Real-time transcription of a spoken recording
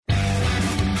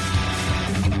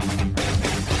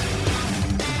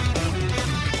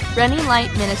Running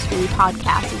Light Ministry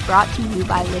podcast is brought to you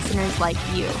by listeners like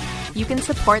you. You can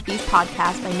support these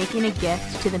podcasts by making a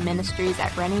gift to the ministries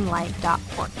at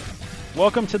runninglight.org.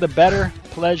 Welcome to the Better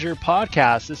Pleasure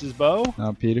Podcast. This is Bo.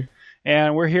 I'm Peter.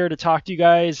 And we're here to talk to you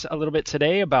guys a little bit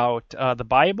today about the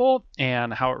Bible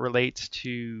and how it relates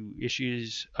to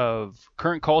issues of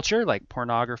current culture like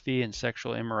pornography and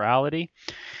sexual immorality.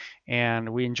 And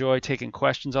we enjoy taking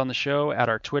questions on the show at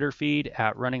our Twitter feed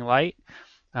at Running Light.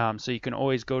 So you can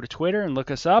always go to Twitter and look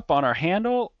us up on our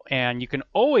handle, and you can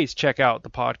always check out the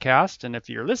podcast. And if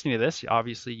you're listening to this,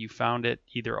 obviously you found it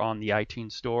either on the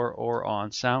iTunes Store or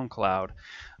on SoundCloud.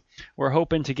 We're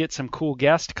hoping to get some cool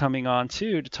guests coming on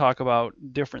too to talk about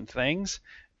different things,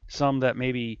 some that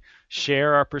maybe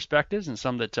share our perspectives and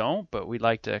some that don't, but we'd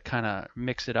like to kind of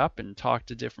mix it up and talk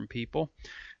to different people.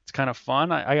 It's kind of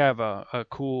fun. I have a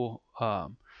cool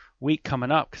week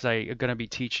coming up because I'm going to be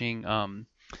teaching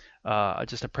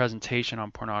just a presentation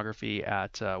on pornography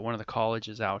at one of the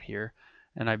colleges out here,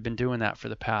 and I've been doing that for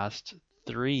the past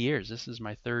 3 years. This is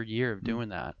my third year of doing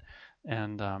that,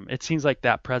 and it seems like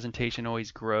that presentation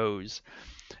always grows,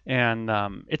 and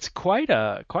it's quite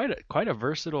a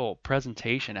versatile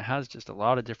presentation. It has just a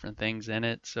lot of different things in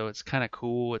it, so it's kind of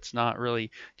cool. It's not really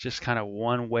just kind of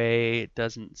one way.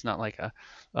 It's not like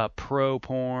a pro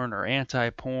porn or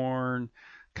anti porn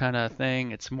kind of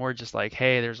thing. It's more just like,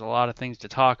 hey, there's a lot of things to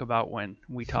talk about when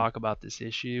we talk about this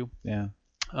issue. Yeah.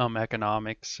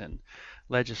 Economics and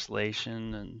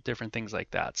legislation and different things like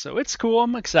that. So it's cool.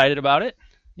 I'm excited about it,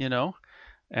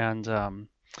 and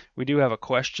we do have a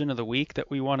question of the week that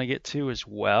we want to get to as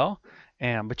well.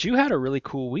 But you had a really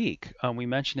cool week. We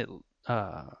mentioned it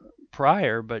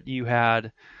prior, but you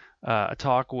had a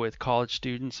talk with college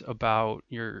students about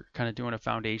you're kind of doing a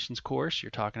foundations course. You're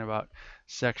talking about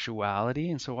sexuality.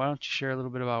 And so why don't you share a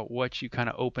little bit about what you kind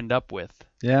of opened up with?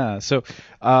 Yeah. So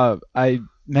I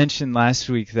mentioned last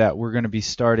week that we're going to be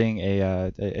starting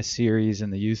a series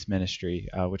in the youth ministry,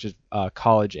 which is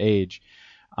college age,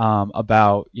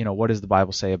 about, what does the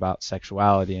Bible say about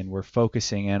sexuality? And we're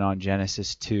focusing in on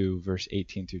Genesis 2, verse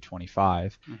 18 through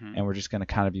 25. Mm-hmm. And we're just going to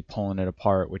kind of be pulling it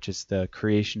apart, which is the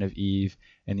creation of Eve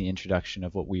and the introduction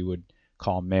of what we would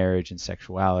call marriage and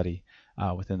sexuality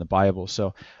within the Bible.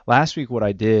 So last week what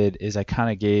I did is I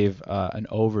kind of gave an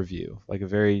overview, like a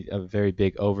very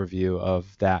big overview of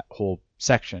that whole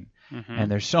section. Mm-hmm.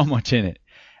 And there's so much in it.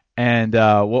 And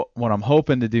what I'm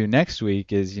hoping to do next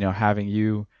week is, having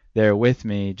you there with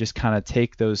me, just kind of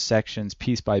take those sections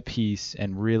piece by piece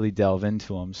and really delve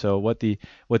into them. So what the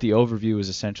overview is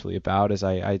essentially about is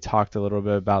I talked a little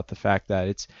bit about the fact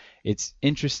that it's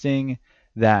interesting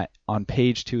that on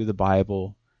page 2 of the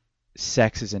Bible,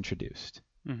 sex is introduced.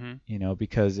 Mm-hmm.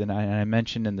 Because I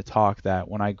mentioned in the talk that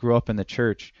when I grew up in the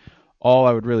church, all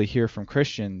I would really hear from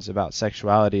Christians about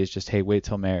sexuality is just, hey, wait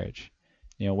till marriage.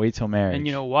 Wait till marriage. And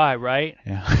you know why, right?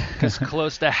 Yeah. Because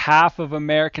close to half of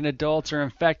American adults are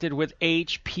infected with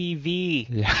HPV.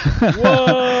 Yeah.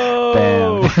 Whoa!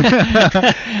 Bam.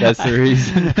 That's the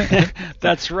reason.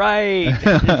 That's right.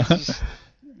 It's just,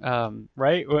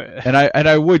 right? And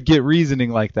I would get reasoning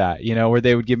like that, where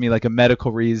they would give me like a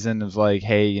medical reason of like,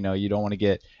 hey, you don't want to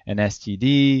get an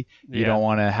STD, you don't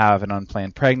want to have an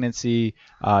unplanned pregnancy,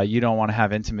 you don't want to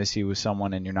have intimacy with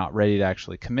someone and you're not ready to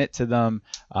actually commit to them,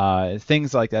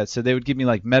 things like that. So they would give me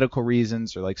like medical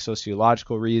reasons or like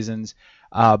sociological reasons,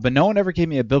 but no one ever gave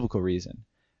me a biblical reason.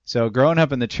 So growing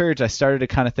up in the church, I started to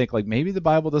kind of think like maybe the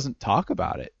Bible doesn't talk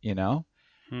about it,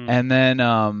 And then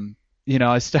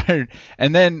I started,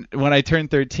 and then when I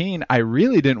turned 13, I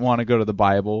really didn't want to go to the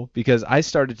Bible because I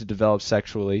started to develop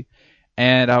sexually.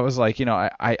 And I was like,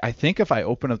 I think if I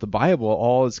open up the Bible,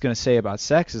 all it's going to say about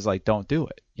sex is like, don't do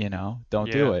it,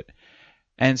 don't do it.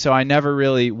 And so I never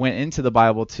really went into the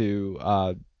Bible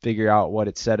to figure out what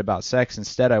it said about sex.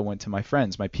 Instead, I went to my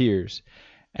friends, my peers.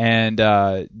 And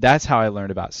that's how I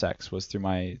learned about sex, was through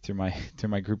my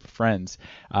group of friends.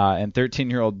 And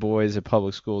 13-year-old boys at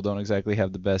public school don't exactly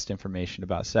have the best information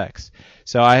about sex.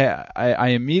 So I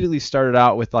immediately started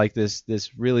out with like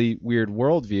this really weird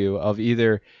worldview of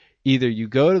either you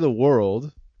go to the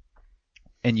world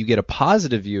and you get a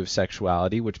positive view of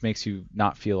sexuality, which makes you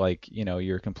not feel like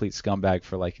you're a complete scumbag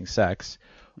for liking sex,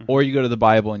 or you go to the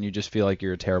Bible and you just feel like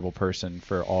you're a terrible person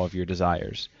for all of your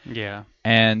desires. Yeah.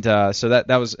 And so that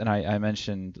was, and I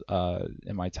mentioned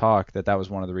in my talk that was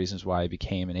one of the reasons why I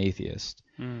became an atheist.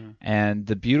 And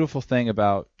the beautiful thing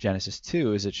about Genesis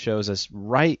 2 is it shows us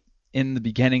right in the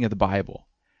beginning of the Bible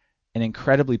an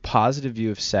incredibly positive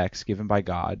view of sex given by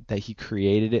God, that he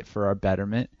created it for our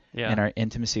betterment and our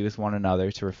intimacy with one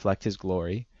another to reflect his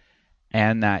glory,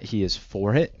 and that he is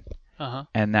for it,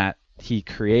 and that he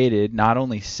created not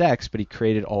only sex, but he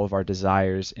created all of our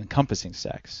desires encompassing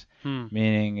sex.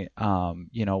 Meaning,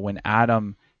 when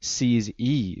Adam sees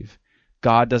Eve,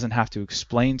 God doesn't have to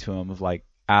explain to him of like,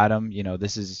 Adam,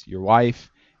 this is your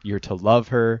wife, you're to love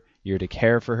her, you're to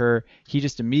care for her. He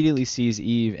just immediately sees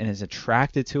Eve and is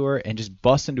attracted to her and just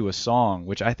busts into a song,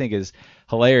 which I think is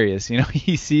hilarious.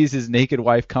 He sees his naked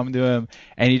wife come to him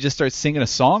and he just starts singing a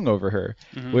song over her,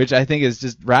 which I think is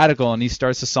just radical. And he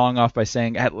starts the song off by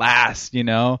saying, "At last,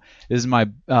 this is my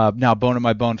now bone of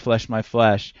my bone, flesh of my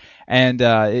flesh." And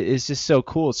it's just so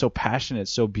cool. It's so passionate,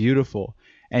 so beautiful.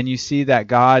 And you see that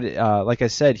God, like I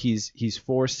said, he's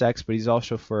for sex, but he's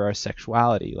also for our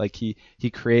sexuality. Like he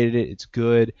created it, it's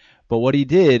good. But what he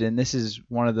did, and this is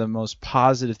one of the most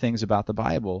positive things about the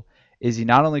Bible, is he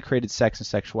not only created sex and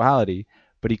sexuality,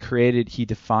 but he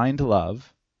defined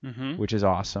love, which is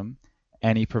awesome,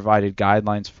 and he provided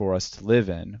guidelines for us to live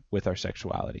in with our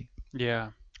sexuality.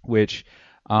 Yeah. Which,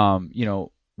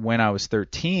 when I was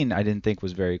 13, I didn't think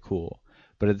was very cool.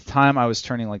 But at the time I was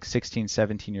turning like 16,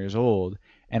 17 years old,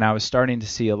 and I was starting to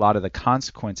see a lot of the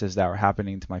consequences that were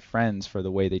happening to my friends for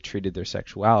the way they treated their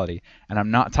sexuality. And I'm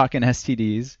not talking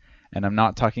STDs, and I'm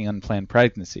not talking unplanned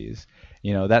pregnancies.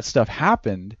 That stuff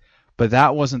happened, but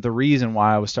that wasn't the reason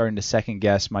why I was starting to second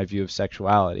guess my view of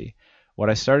sexuality. What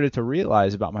I started to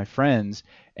realize about my friends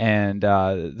and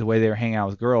the way they were hanging out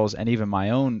with girls, and even my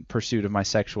own pursuit of my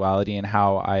sexuality, and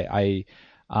how I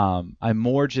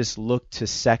more just looked to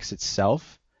sex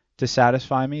itself to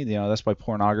satisfy me. That's why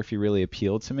pornography really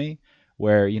appealed to me,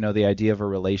 where the idea of a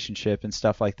relationship and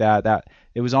stuff like that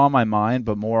it was on my mind,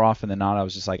 but more often than not I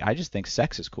was just like, I just think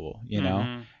sex is cool,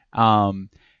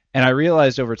 and I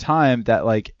realized over time that,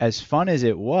 like, as fun as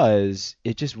it was,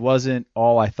 it just wasn't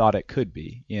all I thought it could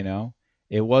be.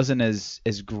 It wasn't as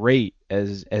great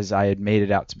as I had made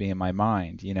it out to be in my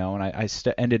mind, and I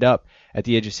ended up at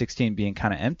the age of 16 being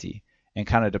kind of empty and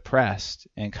kind of depressed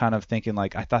and kind of thinking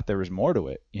like, I thought there was more to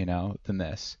it, than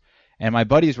this. And my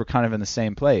buddies were kind of in the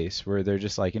same place where they're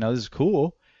just like, this is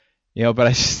cool, but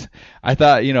I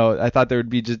thought it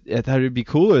would be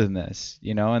cooler than this,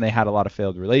 and they had a lot of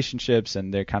failed relationships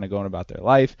and they're kind of going about their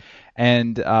life.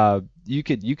 And you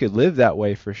could live that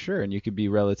way for sure, and you could be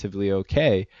relatively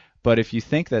okay. But if you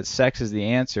think that sex is the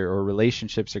answer, or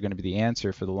relationships are going to be the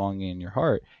answer for the longing in your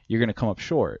heart, you're going to come up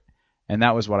short. And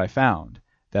that was what I found,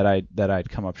 that I'd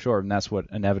come up short, and that's what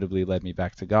inevitably led me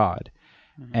back to God.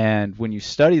 And when you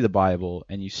study the Bible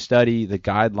and you study the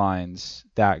guidelines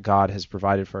that God has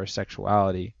provided for our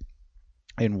sexuality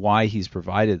and why he's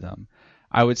provided them,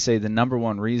 I would say the number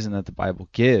one reason that the Bible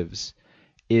gives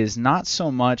is not so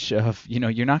much of,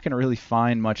 you're not going to really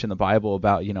find much in the Bible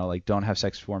about, like, don't have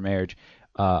sex before marriage,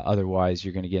 otherwise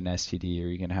you're going to get an STD, or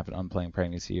you're going to have an unplanned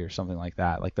pregnancy or something like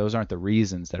that. Like, those aren't the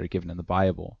reasons that are given in the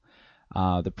Bible.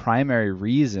 The primary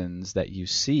reasons that you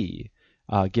see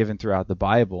given throughout the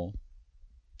Bible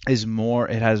has more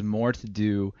to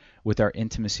do with our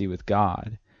intimacy with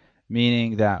God,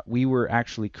 meaning that we were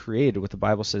actually created, what the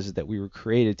Bible says is that we were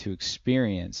created to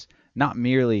experience not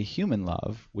merely human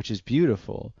love, which is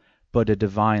beautiful, but a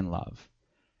divine love.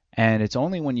 And it's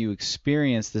only when you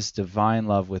experience this divine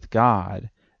love with God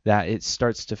that it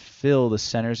starts to fill the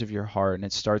centers of your heart, and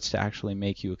it starts to actually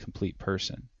make you a complete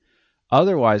person.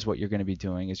 Otherwise, what you're going to be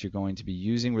doing is you're going to be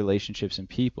using relationships and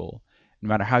people, no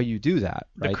matter how you do that.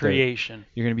 Right? The creation.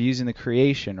 You're going to be using the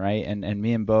creation, right? And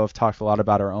me and Bo have talked a lot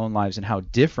about our own lives and how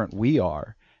different we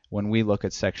are when we look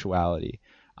at sexuality,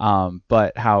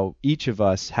 but how each of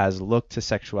us has looked to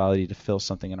sexuality to fill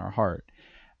something in our heart,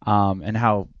 and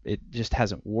how it just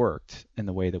hasn't worked in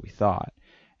the way that we thought.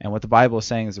 And what the Bible is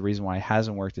saying is the reason why it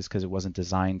hasn't worked is because it wasn't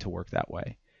designed to work that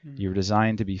way. You were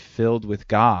designed to be filled with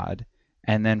God,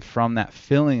 and then from that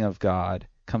filling of God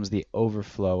comes the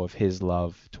overflow of his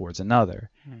love towards another.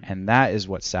 And that is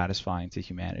what's satisfying to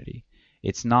humanity.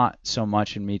 It's not so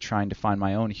much in me trying to find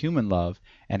my own human love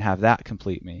and have that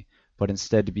complete me, but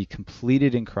instead to be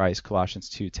completed in Christ, Colossians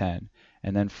 2:10.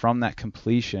 And then from that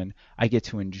completion, I get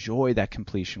to enjoy that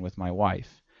completion with my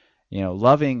wife.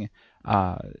 Being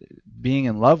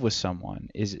in love with someone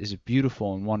is a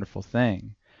beautiful and wonderful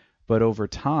thing. But over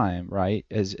time, right,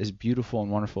 as beautiful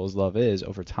and wonderful as love is,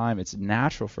 over time it's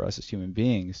natural for us as human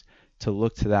beings to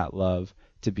look to that love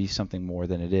to be something more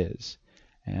than it is.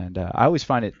 And I always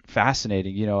find it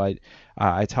fascinating.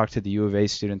 I talked to the U of A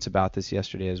students about this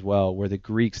yesterday as well, where the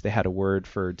Greeks, they had a word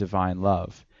for divine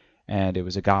love, and it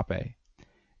was agape.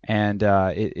 And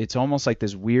it's almost like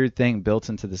this weird thing built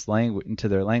into this language, into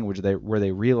their language, where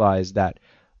they realize that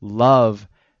love,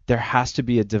 there has to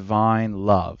be a divine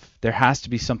love. There has to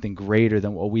be something greater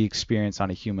than what we experience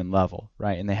on a human level,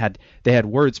 right? And they had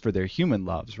words for their human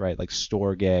loves, right? Like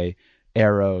storge,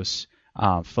 eros,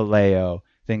 phileo,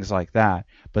 things like that.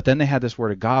 But then they had this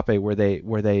word agape where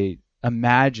they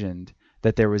imagined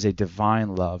that there was a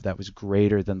divine love that was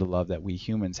greater than the love that we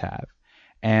humans have.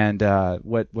 And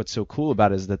what's so cool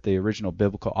about it is that the original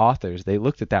biblical authors, they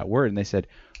looked at that word and they said,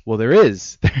 well, there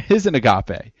is an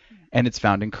agape, and it's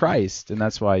found in Christ. And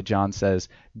that's why John says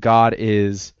God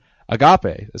is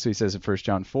agape. That's what he says in 1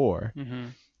 John 4. Mm-hmm.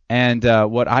 And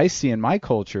what I see in my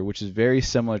culture, which is very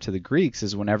similar to the Greeks,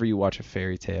 is whenever you watch a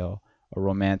fairy tale, a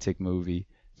romantic movie,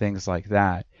 things like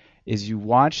that, is you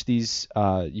watch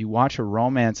a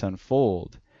romance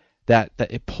unfold that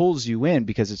it pulls you in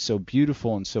because it's so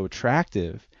beautiful and so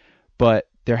attractive, but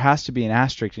there has to be an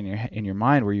asterisk in your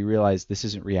mind where you realize this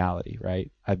isn't reality,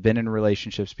 right? I've been in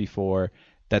relationships before.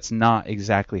 That's not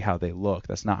exactly how they look.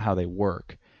 That's not how they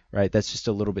work, right? That's just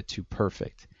a little bit too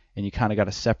perfect, and you kind of got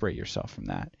to separate yourself from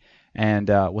that. And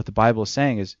what the Bible is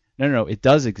saying is, no, it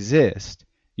does exist.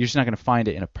 You're just not going to find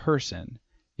it in a person.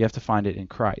 You have to find it in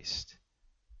Christ.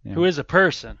 You know? Who is a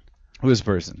person? Who is a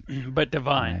person? But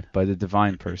divine. Right, but a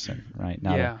divine person, right?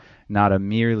 Not a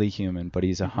merely human, but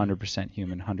he's 100%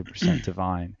 human, 100%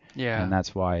 divine. Yeah. And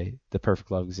that's why the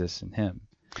perfect love exists in him.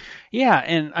 Yeah,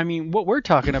 and I mean, what we're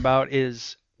talking about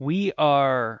is we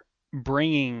are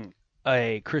bringing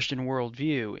a Christian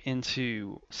worldview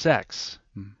into sex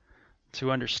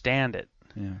to understand it.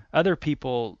 Yeah. Other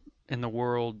people in the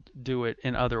world do it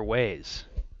in other ways.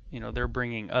 You know, they're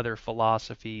bringing other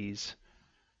philosophies,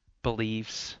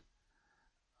 beliefs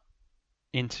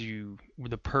into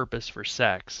the purpose for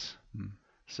sex.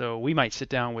 So we might sit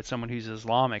down with someone who's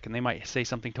Islamic and they might say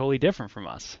something totally different from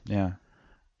us. Yeah.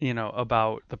 You know,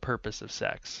 about the purpose of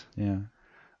sex. Yeah.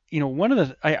 You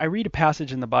know, I read a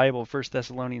passage in the Bible, 1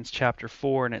 Thessalonians chapter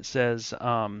 4, and it says,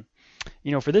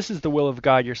 you know, for this is the will of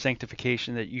God, your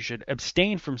sanctification, that you should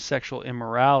abstain from sexual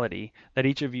immorality, that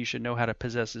each of you should know how to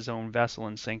possess his own vessel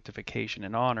in sanctification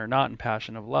and honor, not in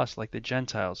passion of lust like the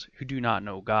Gentiles who do not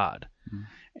know God.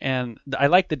 And I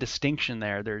like the distinction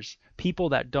there. There's people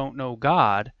that don't know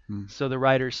God, so the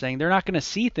writer's saying they're not going to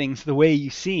see things the way you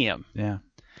see them. Yeah.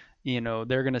 You know,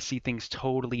 they're going to see things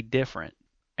totally different.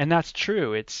 And that's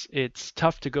true. It's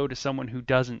tough to go to someone who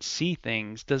doesn't see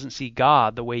things, doesn't see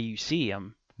God the way you see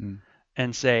him,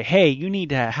 and say, hey, you need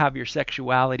to have your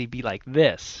sexuality be like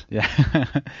this. Yeah.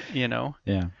 You know?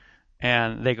 Yeah.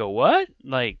 And they go, what?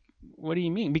 Like, what do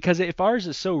you mean? Because if ours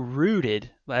is so rooted,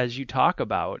 as you talk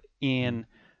about, in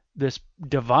this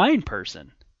divine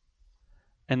person,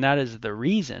 and that is the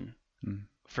reason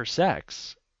for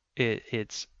sex,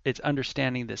 it's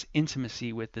understanding this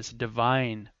intimacy with this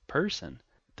divine person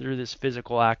through this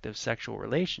physical act of sexual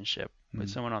relationship with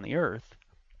someone on the earth,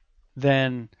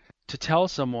 then to tell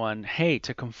someone, hey,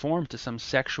 to conform to some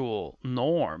sexual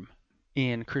norm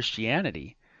in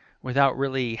Christianity without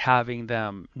really having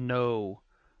them know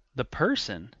the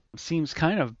person seems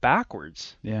kind of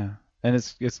backwards. Yeah. And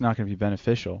it's not going to be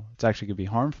beneficial. It's actually going to be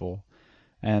harmful.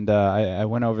 And I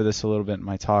went over this a little bit in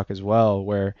my talk as well,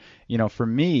 where, you know, for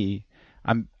me,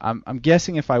 I'm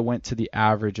guessing if I went to the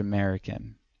average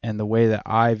American and the way that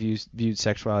I viewed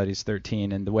sexuality as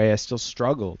 13, and the way I still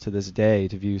struggle to this day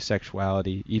to view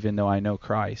sexuality, even though I know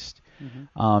Christ,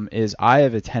 is I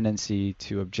have a tendency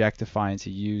to objectify and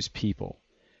to use people.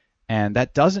 And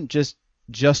that doesn't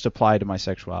just apply to my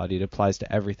sexuality. It applies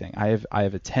to everything. I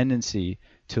have a tendency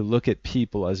to look at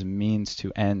people as a means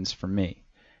to ends for me.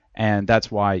 And that's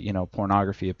why, you know,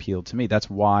 pornography appealed to me. That's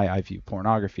why I view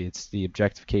pornography. It's the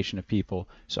objectification of people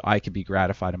so I could be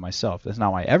gratified in myself. That's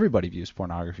not why everybody views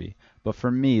pornography, but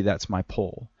for me, that's my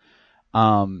pull.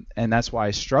 And that's why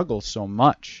I struggle so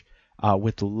much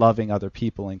with loving other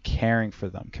people and caring for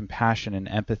them. Compassion and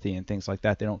empathy and things like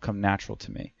that, they don't come natural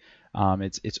to me.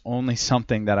 It's only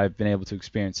something that I've been able to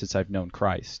experience since I've known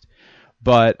Christ.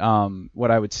 But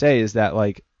what I would say is that,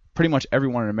 like, pretty much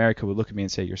everyone in America would look at me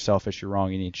and say, you're selfish, you're wrong,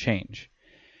 you need change.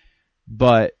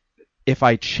 But if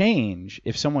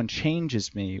someone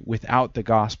changes me without the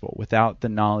gospel, without the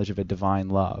knowledge of a divine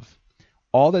love,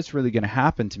 all that's really going to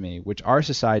happen to me, which our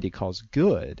society calls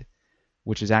good,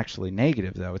 which is actually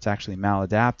negative though, it's actually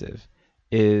maladaptive,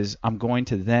 is I'm going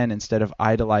to then, instead of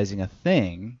idolizing a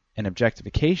thing, an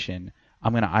objectification,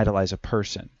 I'm going to idolize a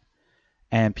person.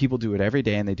 And people do it every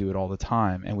day, and they do it all the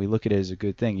time, and we look at it as a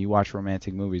good thing. You watch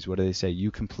romantic movies, what do they say? You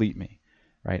complete me,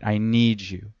 right? I need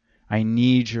you. I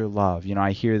need your love. You know,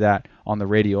 I hear that on the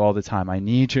radio all the time. I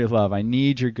need your love. I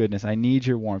need your goodness. I need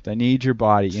your warmth. I need your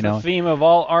body. It's you know, the theme of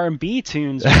all R&B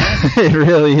tunes, man. It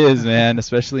really is, man.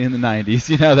 Especially in the '90s.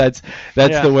 You know, that's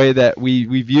Yeah. the way that we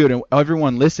view it, and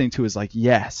everyone listening to is like,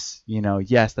 yes, you know,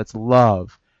 yes, that's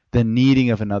love. The needing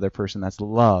of another person, that's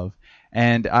love.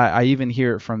 And I even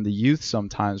hear it from the youth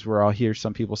sometimes, where I'll hear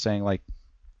some people saying like,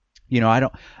 I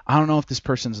don't know if this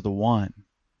person's the one.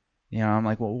 I'm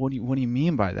like, well, what do you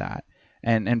mean by that?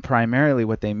 And primarily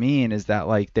what they mean is that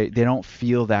like they don't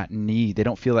feel that need. They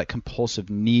don't feel that compulsive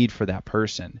need for that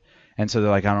person. And so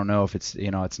they're like, I don't know if it's,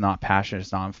 it's not passionate,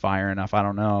 it's not on fire enough, I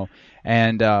don't know.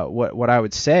 And what I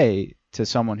would say to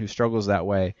someone who struggles that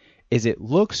way is it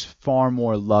looks far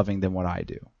more loving than what I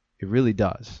do. It really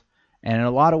does. And in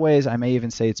a lot of ways, I may even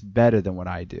say it's better than what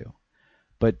I do.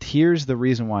 But here's the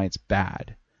reason why it's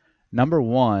bad. Number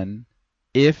one,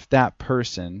 if that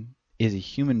person is a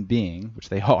human being, which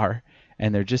they are,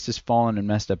 and they're just as fallen and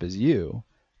messed up as you,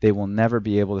 they will never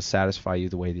be able to satisfy you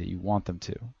the way that you want them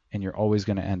to. And you're always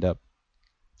going to end up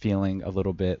feeling a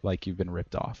little bit like you've been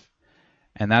ripped off.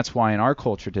 And that's why in our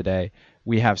culture today,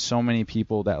 we have so many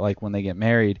people that like when they get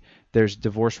married, there's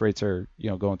divorce rates are,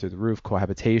 going through the roof.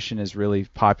 Cohabitation is really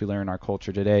popular in our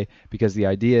culture today because the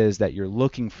idea is that you're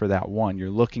looking for that one. You're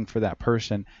looking for that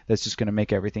person that's just going to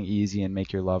make everything easy and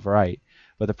make your love right.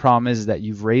 But the problem is that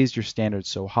you've raised your standards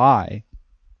so high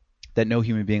that no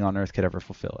human being on earth could ever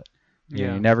fulfill it.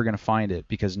 You're never going to find it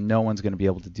because no one's going to be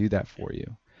able to do that for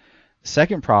you. The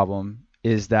second problem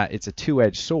is that it's a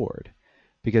two-edged sword.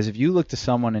 Because if you look to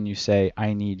someone and you say,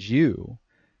 I need you,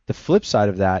 the flip side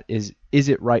of that is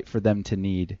it right for them to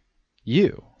need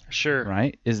you? Sure.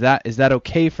 Right? Is that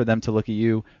okay for them to look at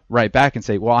you right back and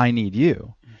say, well, I need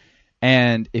you?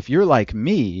 And if you're like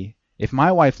me, if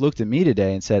my wife looked at me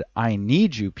today and said, I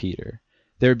need you, Peter,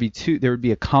 there would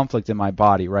be a conflict in my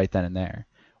body right then and there.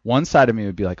 One side of me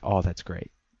would be like, oh, that's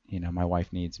great. My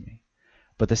wife needs me.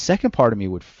 But the second part of me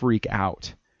would freak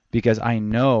out because I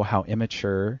know how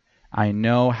immature, I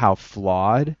know how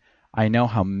flawed, I know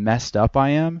how messed up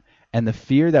I am, and the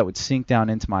fear that would sink down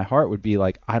into my heart would be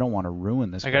like, I don't want to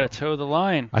ruin this. I got to toe the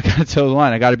line. I got to toe the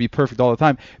line. I got to be perfect all the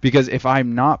time because if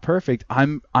I'm not perfect,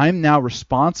 I'm now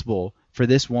responsible for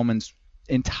this woman's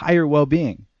entire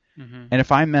well-being. Mm-hmm. And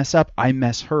if I mess up, I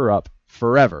mess her up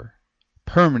forever,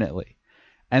 permanently.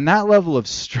 And that level of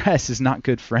stress is not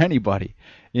good for anybody.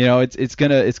 It's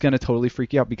gonna totally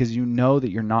freak you out because you know that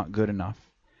you're not good enough.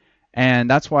 And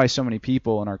that's why so many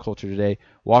people in our culture today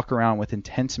walk around with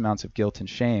intense amounts of guilt and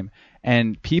shame.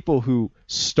 And people who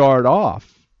start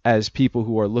off as people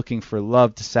who are looking for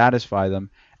love to satisfy them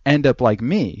end up like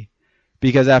me.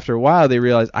 Because after a while they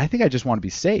realize, I think I just want to be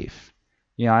safe.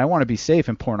 I want to be safe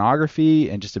in pornography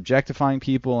and just objectifying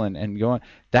people and going.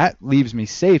 That leaves me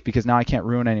safe because now I can't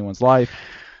ruin anyone's life.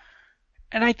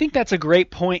 And I think that's a great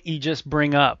point you just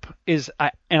bring up.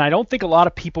 And I don't think a lot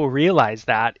of people realize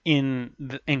that in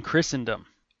Christendom,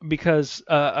 because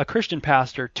a Christian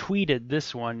pastor tweeted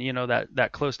this one. That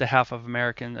close to half of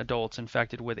American adults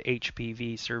infected with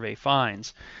HPV survey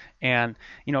finds, and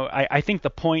I think the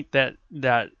point that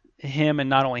him and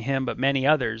not only him but many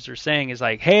others are saying is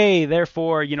like, hey,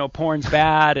 therefore porn's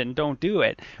bad and don't do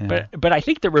it. Yeah. But I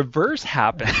think the reverse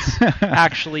happens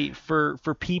actually for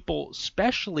people,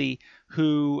 especially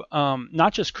who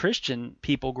not just Christian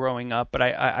people growing up, but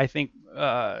I think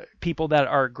people that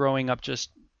are growing up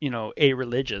just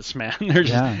a-religious, man. They're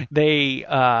just,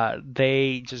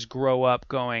 they just grow up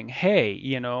going, hey,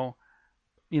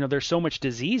 there's so much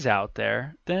disease out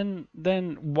there, then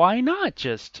why not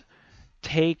just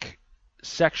take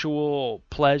sexual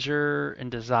pleasure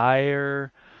and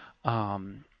desire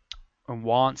and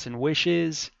wants and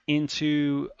wishes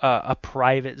into a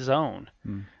private zone.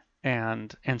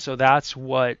 And so that's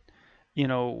what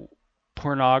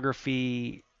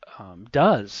pornography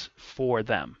does for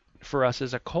them, for us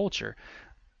as a culture.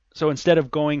 So instead of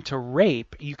going to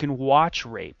rape, you can watch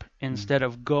rape. Instead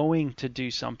of going to do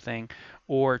something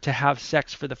or to have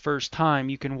sex for the first time,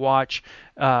 you can watch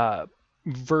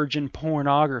virgin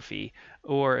pornography.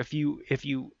 Or if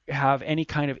you have any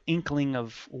kind of inkling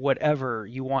of whatever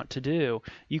you want to do,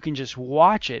 you can just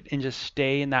watch it and just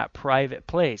stay in that private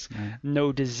place.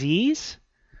 No disease,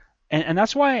 and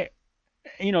that's why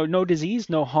no disease,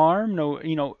 no harm,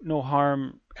 no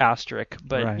harm asterisk,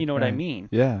 but you know what I mean.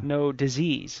 No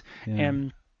disease.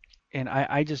 And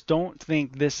I just don't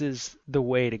think this is the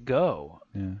way to go.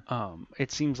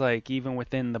 It seems like even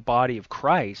within the body of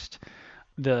Christ,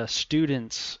 the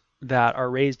students that are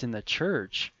raised in the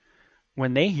church,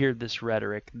 when they hear this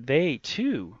rhetoric, they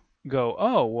too go,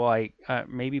 oh, well,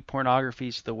 maybe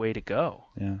pornography's the way to go.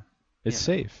 It's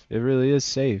safe. It really is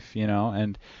safe,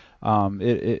 and when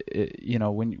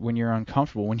you're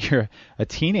uncomfortable, when you're a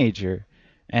teenager,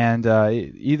 and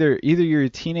either you're a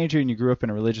teenager and you grew up in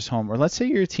a religious home, or let's say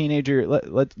you're a teenager.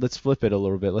 Let's flip it a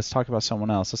little bit. Let's talk about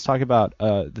someone else. Let's talk about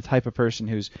the type of person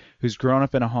who's grown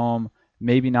up in a home,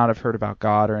 maybe not have heard about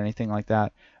God or anything like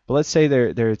that, But let's say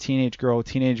they're a teenage girl,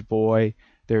 teenage boy,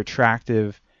 they're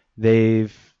attractive,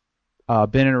 they've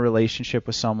been in a relationship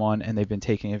with someone and they've been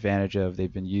taken advantage of,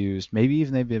 they've been used, maybe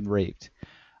even they've been raped.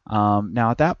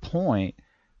 Now at that point,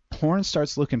 porn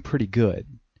starts looking pretty good,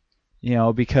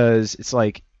 because it's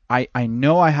like I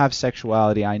know I have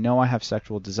sexuality, I know I have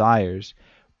sexual desires,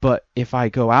 but if I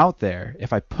go out there,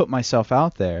 if I put myself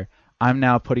out there, I'm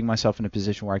now putting myself in a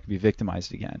position where I could be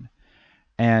victimized again.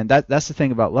 And that's the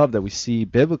thing about love that we see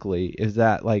biblically, is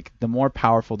that like the more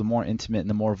powerful, the more intimate, and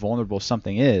the more vulnerable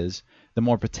something is, the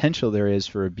more potential there is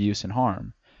for abuse and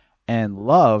harm. And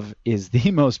love is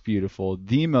the most beautiful,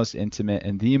 the most intimate,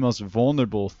 and the most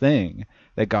vulnerable thing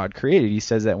that God created. He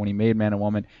says that when he made man and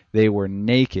woman, they were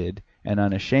naked and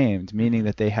unashamed, meaning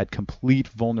that they had complete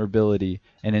vulnerability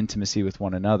and intimacy with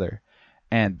one another.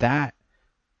 And that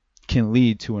can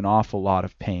lead to an awful lot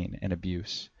of pain and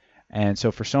abuse. And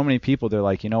so for so many people, they're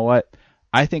like, you know what?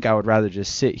 I think I would rather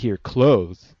just sit here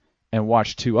clothed and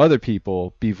watch two other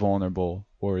people be vulnerable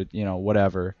or,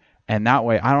 whatever. And that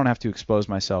way I don't have to expose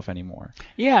myself anymore.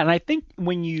 Yeah, and I think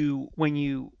when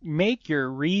you make your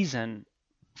reason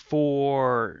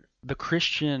for the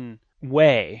Christian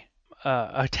way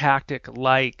a tactic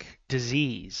like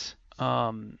disease,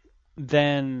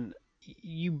 then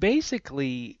you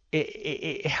basically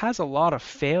it has a lot of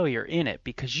failure in it,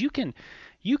 because you can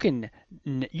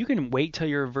wait till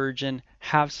you're a virgin,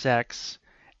 have sex,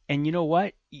 and you know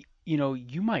what?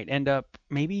 You might end up,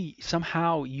 maybe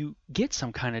somehow you get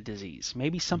some kind of disease.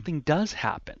 Maybe something does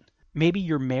happen. Maybe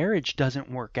your marriage doesn't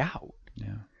work out.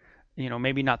 Yeah.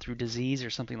 Maybe not through disease or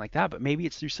something like that, but maybe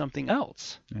it's through something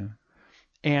else. Yeah.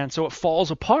 And so it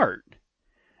falls apart.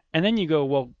 And then you go,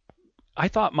 well, I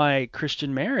thought my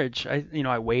Christian marriage,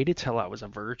 I waited till I was a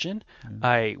virgin. Yeah.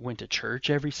 I went to church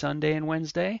every Sunday and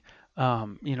Wednesday.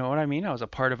 You know what I mean? I was a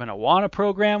part of an Awana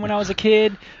program when I was a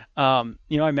kid. I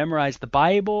memorized the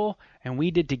Bible, and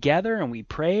we did together, and we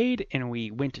prayed, and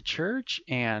we went to church,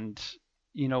 and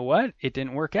you know what? It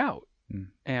didn't work out.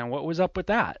 And what was up with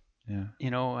that? Yeah.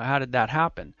 How did that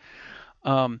happen?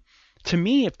 To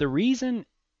me, if the reason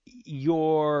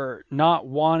you're not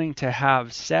wanting to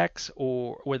have sex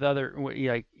or with other,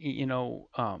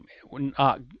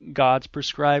 God's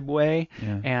prescribed way,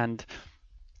 Yeah. and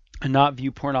not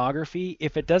view pornography,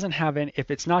 if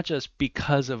it's not just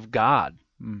because of God,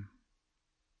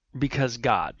 because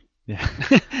God, Yeah.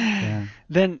 Yeah.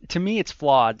 then to me it's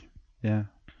flawed. Yeah.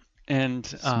 And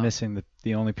It's missing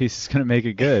the only piece that's going to make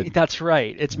it good. That's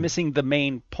right. It's missing the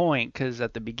main point, because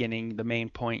at the beginning, the main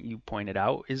point you pointed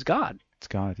out is God. It's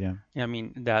God, yeah. I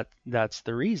mean, that's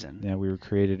the reason. Yeah, we were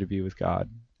created to be with God.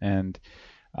 And,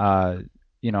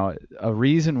 a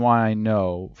reason why I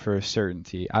know for a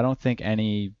certainty, I don't think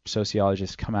any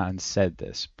sociologist come out and said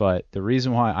this, but the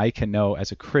reason why I can know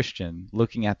as a Christian,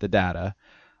 looking at the data,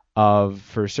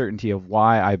 for certainty of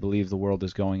why I believe the world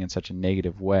is going in such a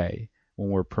negative way, when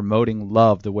we're promoting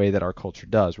love the way that our culture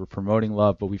does. We're promoting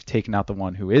love, but we've taken out the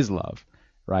one who is love,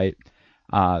 right?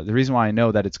 The reason why I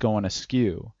know that it's going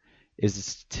askew is the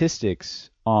statistics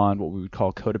on what we would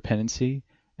call codependency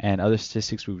and other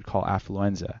statistics we would call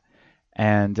affluenza.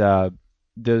 And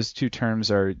those two terms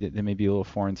they may be a little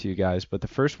foreign to you guys, but the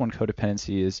first one,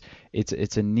 codependency, is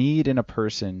it's a need in a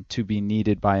person to be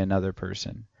needed by another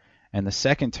person. And the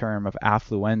second term of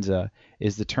affluenza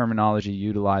is the terminology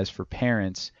utilized for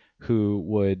parents who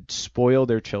would spoil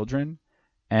their children,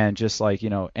 and just like,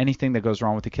 anything that goes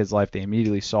wrong with the kid's life, they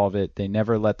immediately solve it. They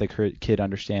never let the kid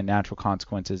understand natural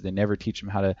consequences. They never teach them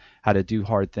how to do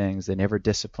hard things. They never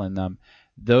discipline them.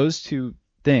 Those two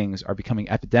things are becoming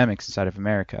epidemics inside of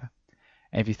America.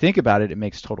 And if you think about it, it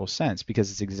makes total sense, because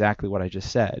it's exactly what I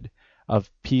just said, of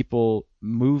people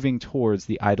moving towards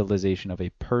the idolization of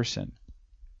a person.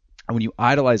 And when you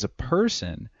idolize a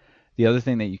person, the other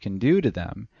thing that you can do to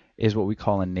them is what we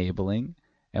call enabling,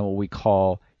 and what we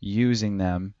call using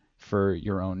them for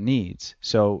your own needs.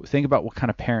 So think about what kind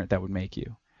of parent that would make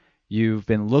you. You've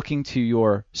been looking to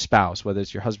your spouse, whether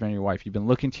it's your husband or your wife, you've been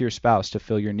looking to your spouse to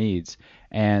fill your needs,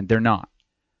 and they're not.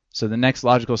 So the next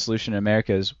logical solution in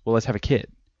America is, well, let's have a kid.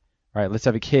 All right, let's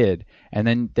have a kid. And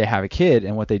then they have a kid,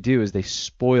 and what they do is they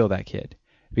spoil that kid,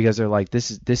 because they're like,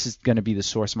 this is going to be the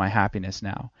source of my happiness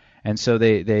now. And so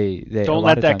they don't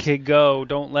let that kid go.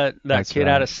 Don't let that kid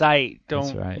out of sight. Don't,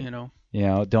 that's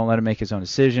right. Don't let him make his own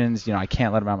decisions. I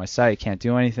can't let him out of my sight. Can't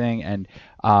do anything. And,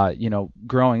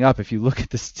 growing up, if you look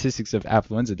at the statistics of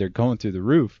affluenza, they're going through the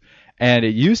roof. And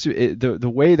it used to, the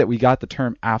way that we got the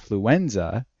term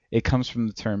affluenza, it comes from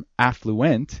the term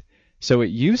affluent. So it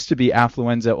used to be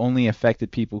affluenza only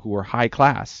affected people who were high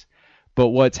class. But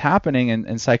what's happening,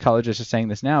 and psychologists are saying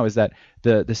this now, is that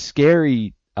the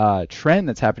scary trend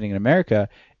that's happening in America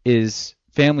is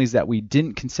families that we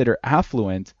didn't consider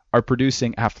affluent are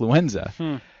producing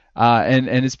affluenza.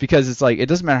 And it's because it's like, it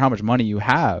doesn't matter how much money you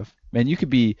have, man. You could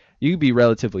be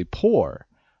relatively poor,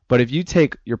 but if you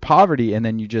take your poverty and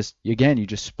then you just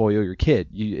spoil your kid,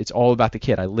 it's all about the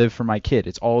kid. I live for my kid.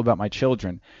 It's all about my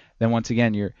children. Then once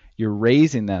again, you're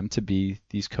raising them to be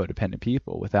these codependent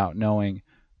people without knowing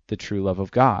the true love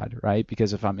of God, right?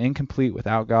 Because if I'm incomplete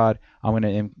without God, I'm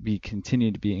going to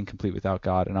continue to be incomplete without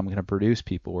God, and I'm going to produce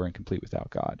people who are incomplete without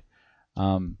God.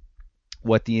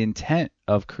 What the intent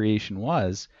of creation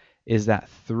is that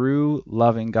through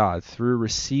loving God, through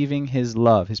receiving his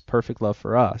love, his perfect love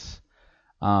for us,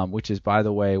 which is, by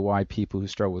the way, why people who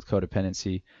struggle with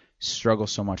codependency struggle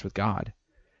so much with God,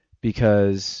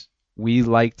 because we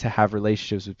like to have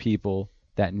relationships with people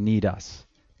that need us.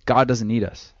 God doesn't need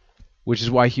us, which is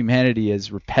why humanity has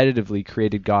repetitively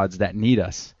created gods that need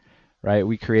us, right?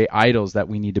 We create idols that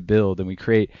we need to build, and we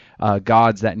create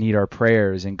gods that need our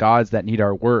prayers and gods that need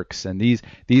our works, and these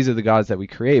are the gods that we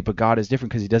create. But God is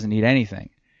different because he doesn't need anything.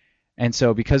 And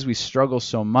so because we struggle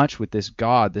so much with this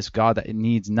God that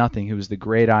needs nothing, who is the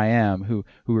great I am, who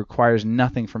requires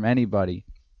nothing from anybody,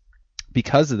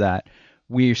 because of that,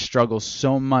 we struggle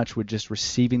so much with just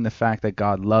receiving the fact that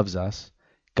God loves us,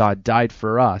 God died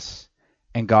for us,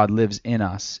 and God lives in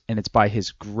us, and it's by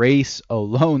his grace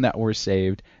alone that we're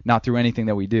saved, not through anything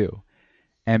that we do.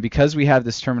 And because we have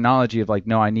this terminology of like,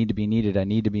 no, I need to be needed, I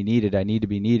need to be needed, I need to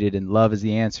be needed, and love is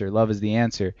the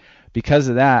answer, because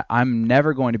of that, I'm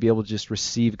never going to be able to just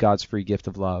receive God's free gift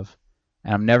of love,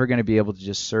 and I'm never going to be able to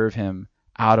just serve him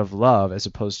out of love as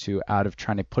opposed to out of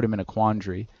trying to put him in a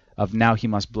quandary of now he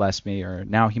must bless me, or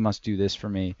now he must do this for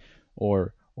me,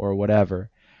 or whatever.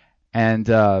 And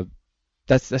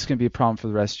that's going to be a problem for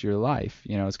the rest of your life.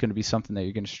 It's going to be something that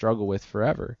you're going to struggle with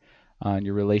forever in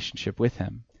your relationship with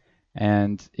him.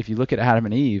 And if you look at Adam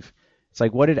and Eve, it's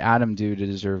like, what did Adam do to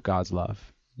deserve God's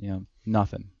love?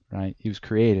 Nothing, right? He was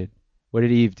created. What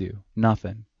did Eve do?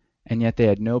 Nothing. And yet they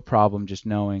had no problem just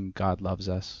knowing God loves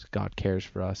us, God cares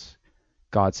for us,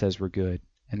 God says we're good,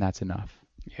 and that's enough.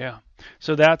 Yeah.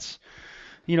 So that's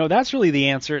really the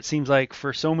answer, it seems like,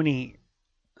 for so many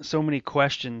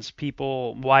questions.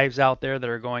 Wives out there that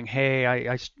are going, hey,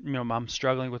 I'm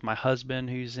struggling with my husband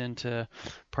who's into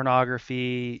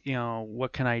pornography.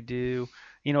 What can I do?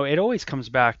 It always comes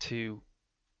back to,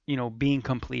 being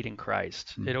complete in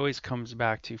Christ. It always comes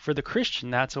back to, for the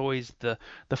Christian, that's always the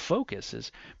focus,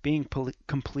 is being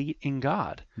complete in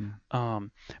God.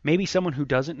 Maybe someone who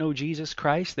doesn't know Jesus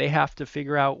Christ, they have to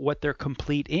figure out what they're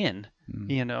complete in,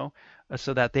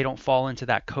 so that they don't fall into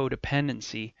that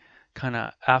codependency kind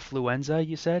of affluenza,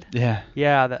 you said? Yeah.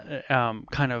 Yeah, that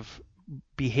kind of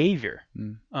behavior.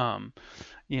 But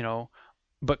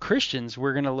Christians,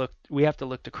 we have to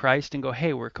look to Christ and go,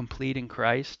 hey, we're complete in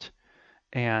Christ,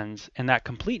 and that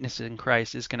completeness in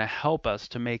Christ is going to help us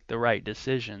to make the right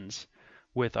decisions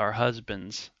with our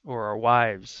husbands or our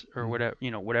wives or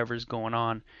whatever's going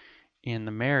on in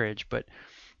the marriage. But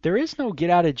there is no get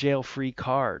out of jail free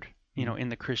card, in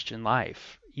the Christian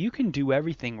life. You can do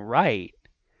everything right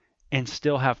and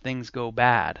still have things go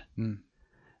bad.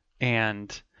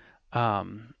 And,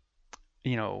 and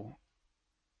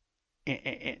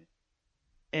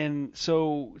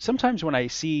so sometimes when I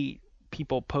see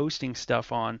people posting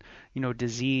stuff on,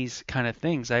 disease kind of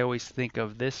things, I always think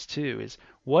of this too, is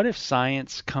what if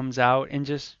science comes out and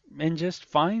just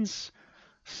finds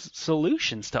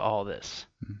solutions to all this?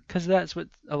 Because that's what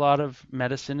a lot of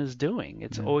medicine is doing.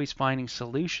 It's always finding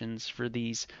solutions for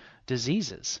these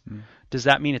diseases. Does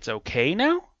that mean it's okay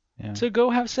now to go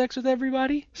have sex with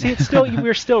everybody? See, it's still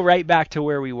we're still right back to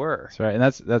where we were. That's right,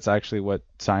 and that's actually what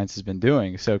science has been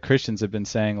doing. So Christians have been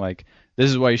saying, like, this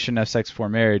is why you shouldn't have sex before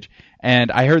marriage.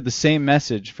 And I heard the same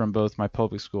message from both my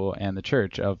public school and the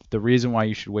church of the reason why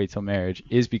you should wait till marriage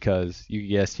is because you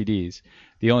get STDs.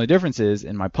 The only difference is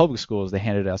in my public schools, they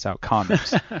handed us out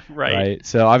condoms. Right.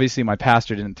 So obviously my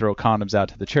pastor didn't throw condoms out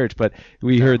to the church, but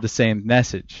we heard the same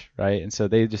message, right? And so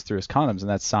they just threw us condoms, and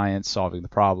that's science solving the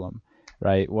problem,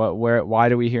 right? Why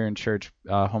do we hear in church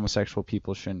homosexual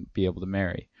people shouldn't be able to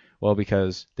marry? Well,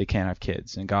 because they can't have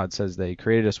kids, and God says they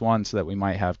created us one so that we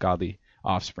might have godly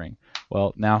offspring.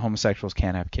 Well, now homosexuals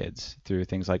can't have kids through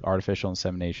things like artificial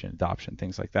insemination, adoption,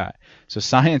 things like that. So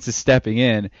science is stepping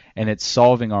in, and it's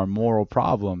solving our moral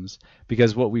problems,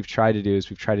 because what we've tried to do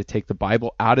is we've tried to take the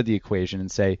Bible out of the equation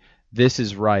and say, this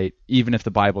is right, even if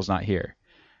the Bible's not here.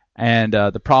 And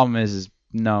the problem is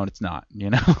no, it's not,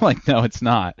 like, no, it's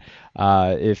not.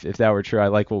 If that were true, I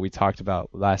like what we talked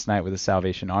about last night with the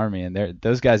Salvation Army, and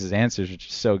those guys' answers are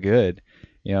just so good,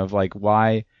 of like,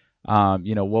 why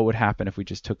What would happen if we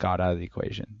just took God out of the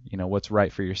equation? What's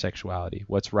right for your sexuality?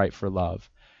 What's right for love?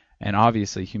 And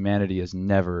obviously humanity has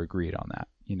never agreed on that.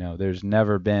 There's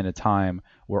never been a time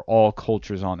where all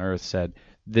cultures on earth said,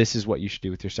 this is what you should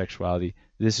do with your sexuality.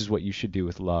 This is what you should do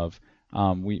with love.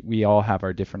 We all have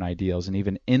our different ideals, and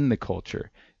even in the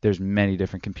culture, there's many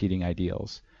different competing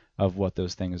ideals of what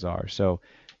those things are. So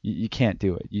you can't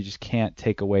do it. You just can't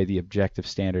take away the objective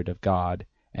standard of God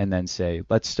and then say,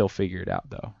 let's still figure it out,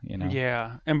 though.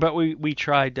 Yeah, but we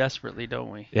try desperately,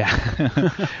 don't we?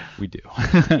 Yeah, we do.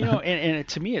 And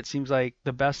to me, it seems like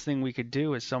the best thing we could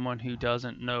do as someone who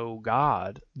doesn't know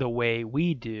God the way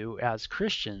we do as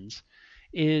Christians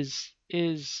is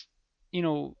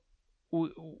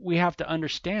we have to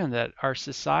understand that our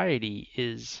society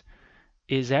is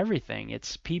everything.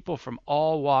 It's people from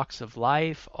all walks of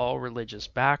life, all religious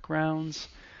backgrounds.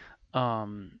 I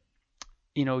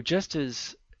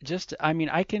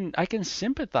can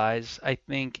sympathize, I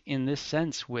think, in this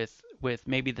sense with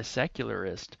maybe the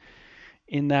secularist,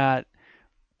 in that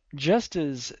just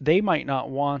as they might not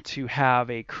want to have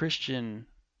a Christian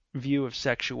view of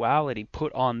sexuality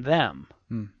put on them,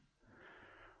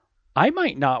 I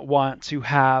might not want to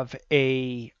have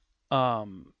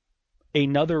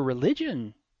another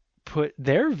religion put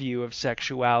their view of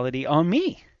sexuality on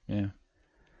me. Yeah.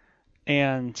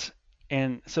 And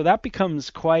so that becomes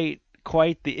quite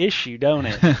the issue, don't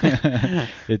it?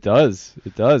 It does,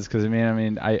 because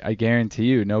I guarantee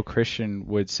you, no Christian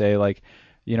would say, like,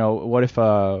 what if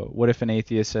an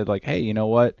atheist said, like, hey, you know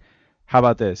what? How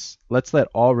about this? Let's let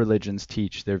all religions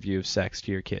teach their view of sex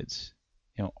to your kids.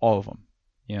 All of them.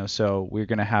 So we're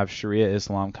going to have Sharia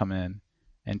Islam come in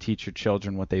and teach your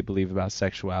children what they believe about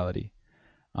sexuality.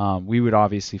 We would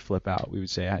obviously flip out. We would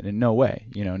say, no way.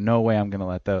 No way I'm going to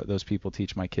let those people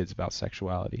teach my kids about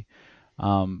sexuality.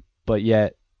 But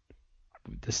yet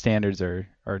the standards are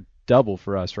double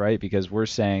for us, right? Because we're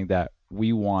saying that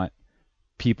we want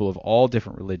people of all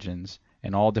different religions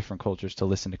and all different cultures to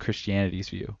listen to Christianity's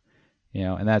view.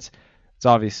 And it's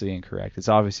obviously incorrect. It's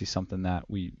obviously something that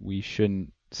we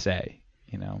shouldn't say.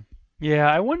 Yeah,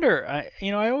 I wonder. I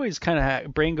always kind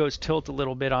of brain goes tilt a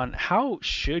little bit on how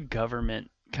should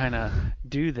government kind of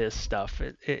do this stuff.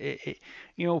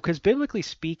 Because biblically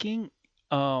speaking,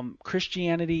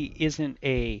 Christianity isn't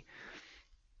you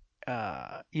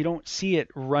don't see it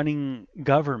running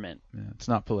government. Yeah, it's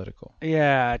not political.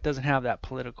 Yeah, it doesn't have that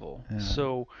political. Yeah.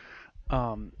 So,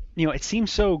 it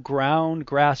seems so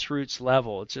grassroots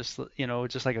level. It's just,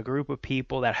 just like a group of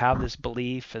people that have this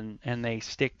belief and they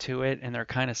stick to it, and they're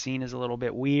kind of seen as a little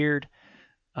bit weird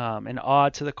and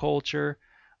odd to the culture.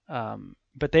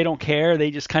 But they don't care.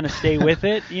 They just kind of stay with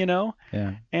it,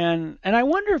 Yeah. And I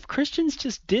wonder if Christians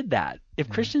just did that. If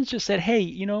Christians just said, hey,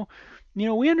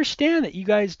 we understand that you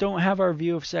guys don't have our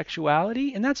view of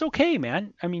sexuality, and that's okay,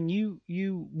 man.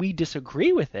 We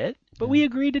disagree with it, but we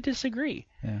agree to disagree.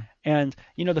 Yeah. And,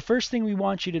 the first thing we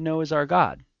want you to know is our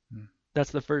God.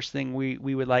 That's the first thing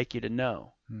we would like you to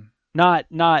know.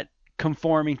 Not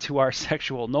conforming to our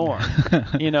sexual norm,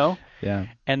 Yeah.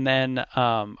 And then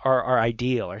our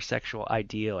ideal, our sexual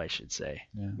ideal, I should say,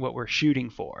 what we're shooting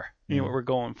for, what we're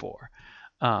going for.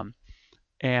 So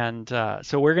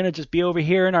we're going to just be over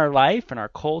here in our life and our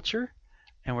culture,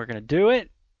 and we're going to do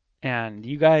it, and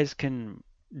you guys can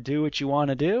do what you want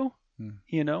to do.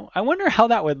 I wonder how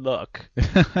that would look.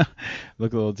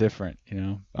 Look a little different,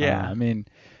 Yeah.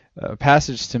 A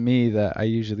passage to me that I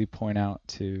usually point out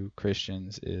to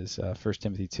Christians is 1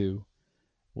 Timothy 2,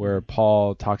 where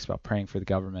Paul talks about praying for the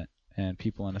government and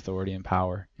people in authority and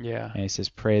power. Yeah. And he says,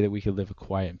 pray that we could live a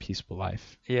quiet and peaceful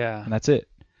life. Yeah. And that's it.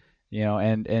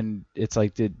 And it's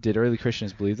like, did early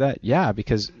Christians believe that? Yeah,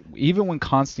 because even when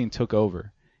Constantine took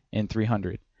over in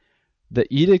 300, the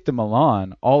Edict of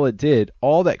Milan, all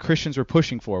that Christians were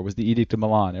pushing for was the Edict of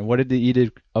Milan. And what did the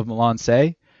Edict of Milan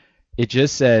say? It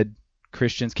just said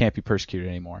Christians can't be persecuted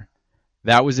anymore.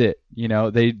 That was it.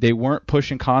 They weren't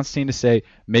pushing Constantine to say,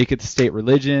 make it the state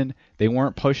religion. They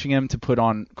weren't pushing him to put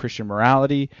on Christian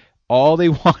morality. All they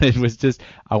wanted was just,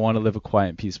 I want to live a quiet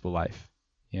and peaceful life.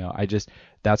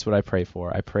 That's what I pray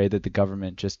for. I pray that the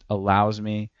government just allows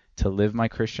me to live my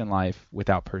Christian life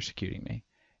without persecuting me,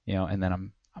 and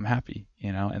then I'm happy,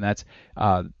 and that's,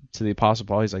 to the Apostle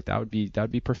Paul, he's like, that would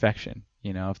be perfection.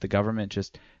 If the government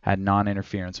just had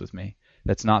non-interference with me.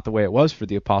 That's not the way it was for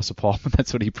the Apostle Paul, but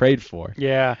that's what he prayed for.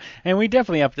 Yeah, and we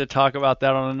definitely have to talk about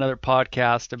that on another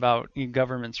podcast about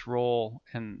government's role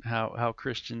and how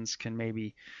Christians can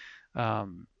maybe,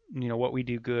 what we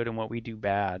do good and what we do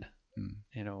bad,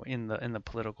 in the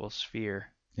political sphere.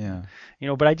 Yeah.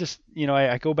 But I just,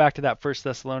 I go back to that 1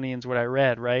 Thessalonians what I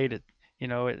read, right?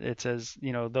 It says,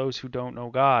 those who don't know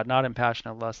God, not in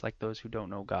passionate lust like those who don't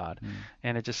know God.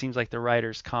 And it just seems like the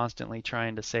writer's constantly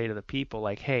trying to say to the people,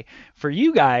 like, hey, for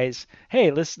you guys,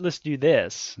 hey, let's do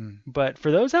this. But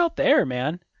for those out there,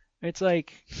 man, it's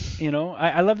like,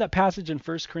 I love that passage in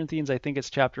 1 Corinthians, I think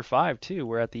it's chapter 5 too,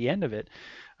 where at the end of it,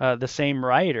 the same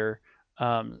writer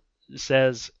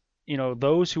says,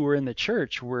 those who were in the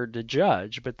church were to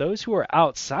judge, but those who are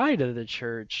outside of the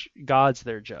church, God's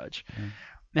their judge.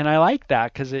 And I like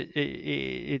that because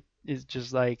it is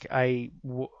just like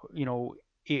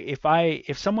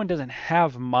if someone doesn't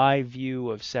have my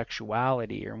view of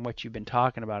sexuality or what you've been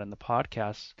talking about in the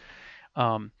podcast,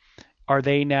 are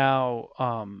they now,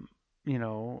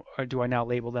 or do I now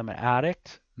label them an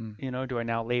addict? Do I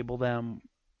now label them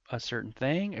a certain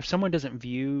thing? If someone doesn't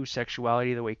view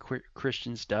sexuality the way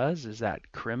Christians does, is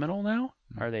that criminal now?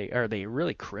 Are they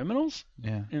really criminals?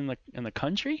 In the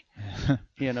country?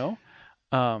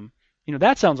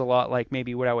 That sounds a lot like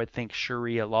maybe what I would think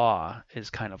Sharia law is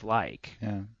kind of like.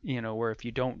 Where if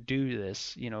you don't do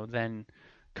this, then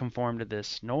conform to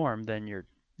this norm, then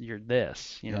you're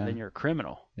this, then you're a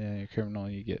criminal. Yeah, you're a criminal.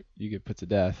 You get put to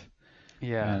death.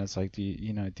 Yeah. And it's like,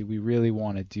 do we really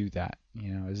want to do that?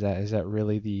 Is that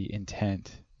really the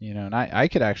intent? And I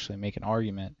could actually make an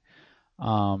argument.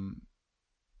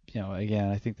 Again,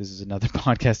 I think this is another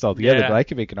podcast altogether, but I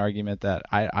could make an argument that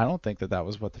I don't think that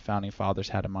was what the founding fathers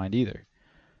had in mind either.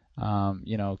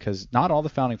 Because not all the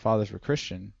founding fathers were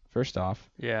Christian, first off.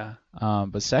 Yeah.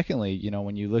 But secondly,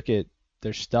 when you look at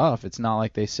their stuff, it's not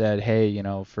like they said, hey,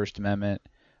 First Amendment,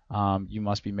 you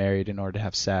must be married in order to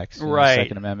have sex. Right.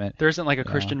 Second Amendment. There isn't like a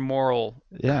Christian moral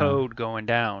code going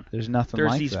down. There's nothing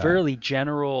like that. There's these fairly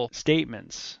general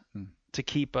statements to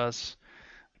keep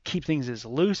things as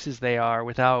loose as they are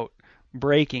without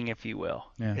breaking, if you will.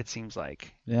 It seems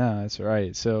like. Yeah, that's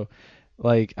right. So,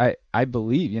 like, I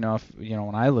believe,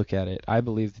 when I look at it, I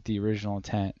believe that the original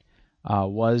intent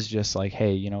was just like,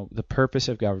 hey, the purpose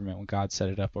of government when God set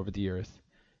it up over the earth.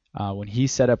 When he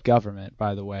set up government,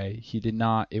 by the way,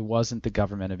 it wasn't the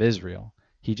government of Israel.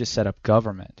 He just set up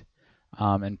government.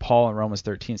 And Paul in Romans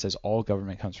 13 says all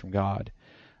government comes from God.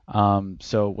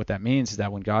 So what that means is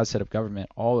that when God set up government,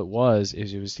 all it was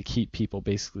to keep people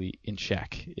basically in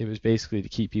check. It was basically to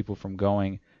keep people from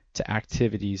going to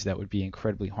activities that would be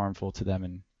incredibly harmful to them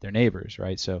and their neighbors,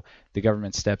 right? So the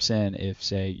government steps in if,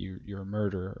 say, you're a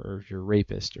murderer or if you're a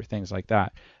rapist or things like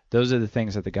that. Those are the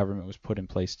things that the government was put in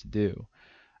place to do.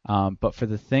 But for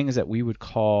the things that we would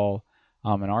call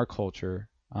in our culture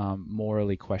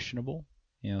morally questionable,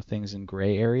 things in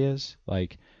gray areas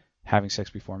like having sex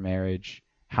before marriage,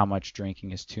 how much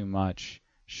drinking is too much,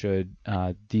 should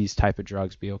these type of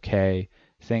drugs be okay,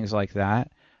 things like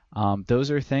that.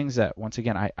 Those are things that, once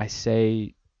again, I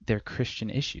say they're Christian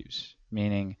issues,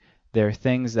 meaning they're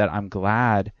things that I'm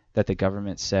glad that the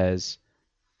government says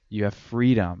you have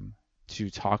freedom to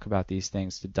talk about these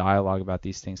things, to dialogue about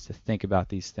these things, to think about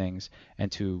these things, and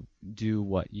to do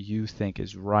what you think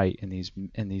is right in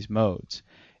these modes.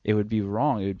 It would be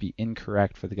wrong, it would be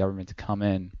incorrect for the government to come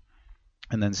in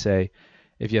and then say,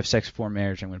 if you have sex before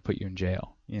marriage, I'm going to put you in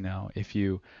jail. If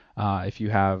you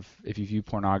view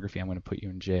pornography, I'm going to put you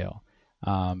in jail.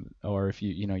 Or if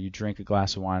you drink a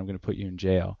glass of wine, I'm going to put you in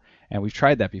jail. And we've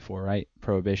tried that before, right?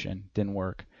 Prohibition didn't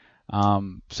work.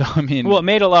 So I mean, well, it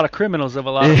made a lot of criminals of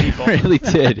a lot of people. It really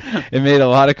did. It made a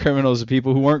lot of criminals of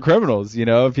people who weren't criminals.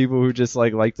 People who just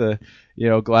like to,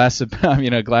 a glass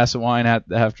of wine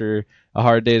after a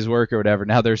hard day's work or whatever.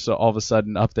 Now they're all of a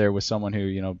sudden up there with someone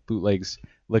who bootlegs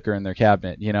liquor in their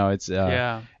cabinet.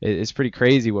 It's pretty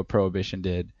crazy what prohibition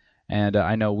did. And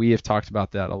I know we have talked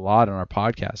about that a lot on our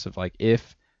podcast of like,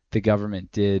 if the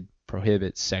government did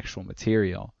prohibit sexual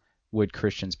material, would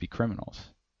Christians be criminals?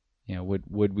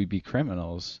 Would we be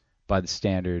criminals by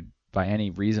any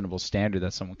reasonable standard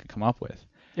that someone could come up with?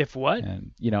 If what?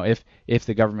 And if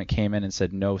the government came in and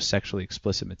said no sexually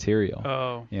explicit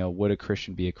material, would a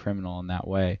Christian be a criminal in that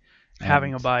way? And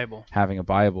having a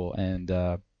Bible, and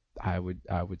I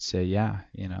would say yeah.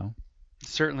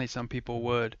 Certainly, some people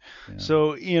would. Yeah.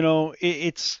 So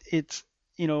it's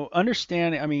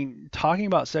understanding. I mean, talking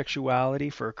about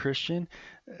sexuality for a Christian,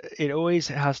 it always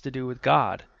has to do with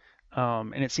God.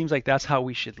 And it seems like that's how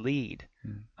we should lead.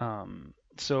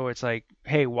 So it's like,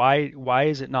 hey, why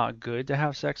is it not good to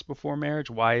have sex before marriage?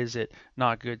 Why is it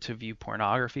not good to view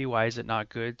pornography? Why is it not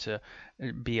good to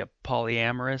be a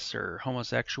polyamorous or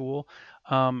homosexual?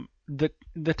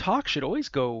 The talk should always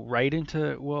go right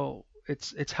into, well,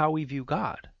 it's how we view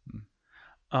God.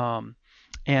 And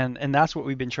that's what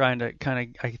we've been trying to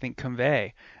kind of, I think,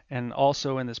 convey. And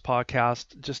also in this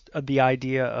podcast, just the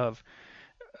idea of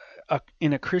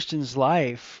in a Christian's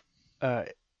life,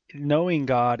 knowing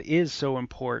God is so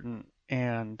important,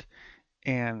 and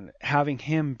having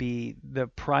him be the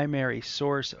primary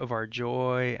source of our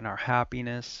joy and our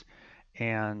happiness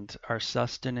and our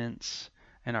sustenance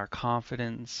and our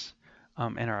confidence,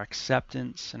 and our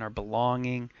acceptance and our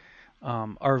belonging,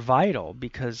 are vital,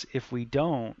 because if we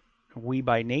don't, we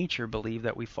by nature believe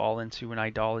that we fall into an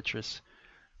idolatrous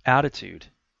attitude.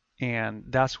 And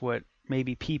that's what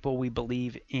maybe people we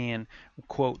believe in,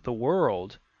 quote, the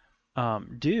world,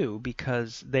 do,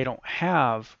 because they don't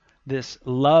have this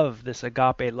love, this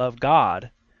agape love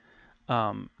God,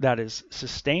 that is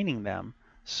sustaining them.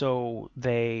 So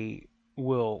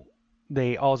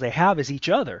all they have is each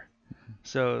other.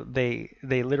 So they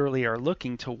literally are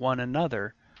looking to one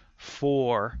another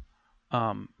for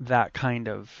that kind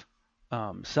of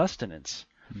sustenance.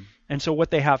 And so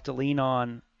what they have to lean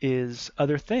on is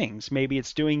other things. Maybe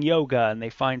it's doing yoga and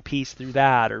they find peace through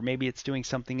that, or maybe it's doing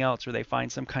something else where they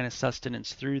find some kind of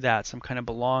sustenance through that, some kind of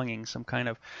belonging, some kind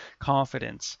of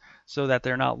confidence, so that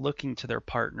they're not looking to their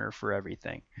partner for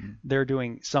everything. They're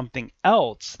doing something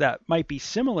else that might be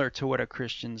similar to what a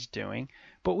Christian's doing,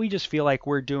 but we just feel like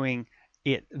we're doing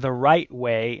it the right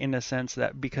way, in the sense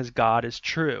that because God is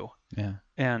true. Yeah.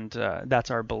 And that's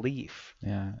our belief.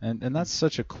 Yeah, and that's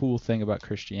such a cool thing about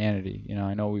Christianity.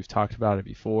 I know we've talked about it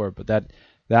before, but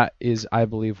that is, I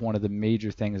believe, one of the major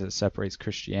things that separates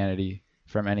Christianity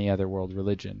from any other world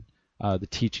religion, the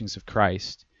teachings of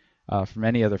Christ, from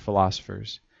any other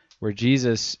philosophers. Where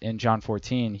Jesus, in John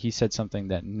 14, he said something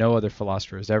that no other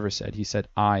philosopher has ever said. He said,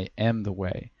 "I am the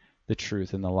way, the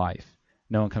truth, and the life.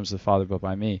 No one comes to the Father but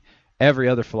by me." Every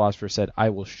other philosopher said, "I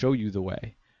will show you the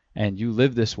way, and you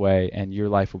live this way, and your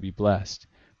life will be blessed."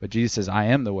 But Jesus says, "I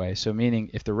am the way." So meaning,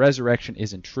 if the resurrection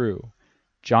isn't true,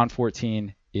 John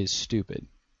 14 is stupid.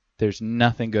 There's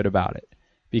nothing good about it,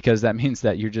 because that means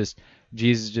that Jesus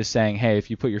is just saying, hey,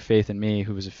 if you put your faith in me,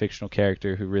 who was a fictional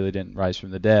character who really didn't rise from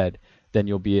the dead, then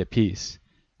you'll be at peace.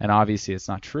 And obviously it's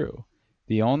not true.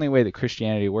 The only way that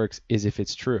Christianity works is if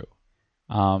it's true.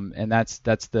 And that's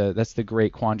the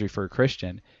great quandary for a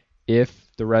Christian. If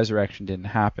the resurrection didn't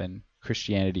happen,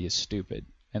 Christianity is stupid.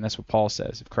 And that's what Paul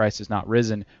says. If Christ is not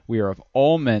risen, we are of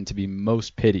all men to be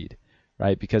most pitied,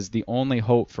 right? Because the only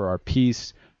hope for our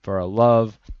peace, for our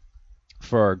love,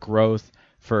 for our growth,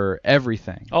 for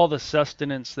everything, all the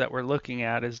sustenance that we're looking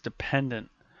at is dependent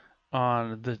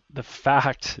on the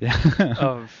fact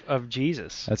of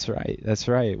Jesus. That's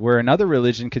right. Where another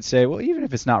religion could say, well, even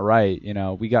if it's not right,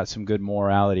 we got some good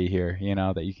morality here,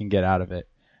 that you can get out of it.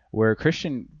 Where a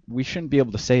Christian, we shouldn't be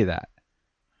able to say that.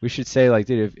 We should say, like,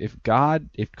 dude,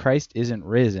 if Christ isn't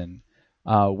risen,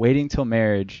 waiting till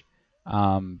marriage,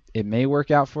 it may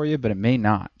work out for you, but it may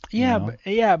not.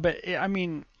 But I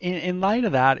mean, in light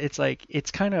of that, it's like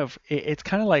it's kind of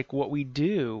like what we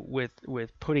do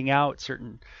with putting out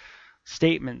certain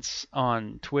statements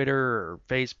on Twitter or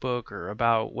Facebook or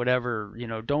about whatever,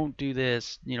 don't do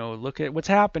this, look at what's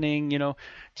happening,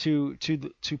 to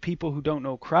people who don't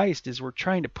know Christ, is we're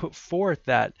trying to put forth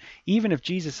that even if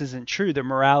Jesus isn't true, the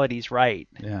morality's right.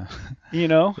 Yeah.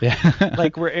 Yeah.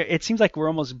 Like it seems like we're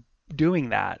almost doing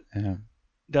that. Yeah.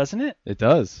 Doesn't it? It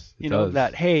does.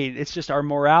 That, hey, it's just our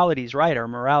morality's right. Our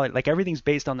morality, like everything's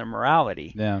based on their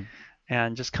morality. Yeah.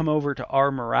 And just come over to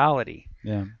our morality.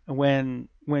 Yeah. When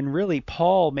really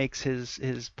Paul makes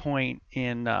his point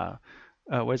in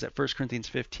what is it, 1 Corinthians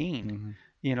 15,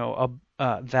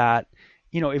 that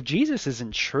if Jesus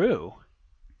isn't true,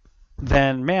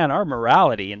 then man, our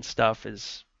morality and stuff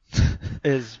is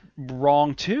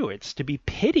wrong too. It's to be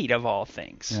pitied of all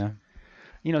things.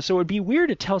 Yeah. So it would be weird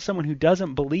to tell someone who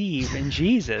doesn't believe in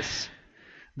Jesus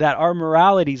that our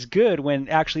morality's good, when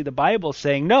actually the Bible's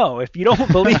saying, no, if you don't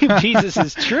believe Jesus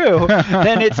is true,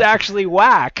 then it's actually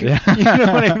whack. Yeah. You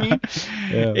know what I mean?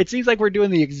 Yeah. It seems like we're doing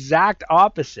the exact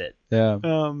opposite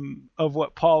of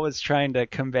what Paul was trying to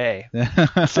convey.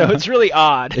 So it's really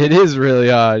odd. It is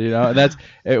really odd, and that's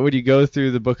when you go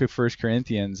through the book of 1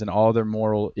 Corinthians and all their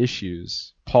moral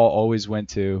issues, Paul always went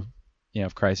to,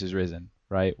 if Christ is risen.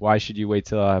 Right? Why should you wait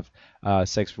till I have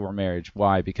sex before marriage?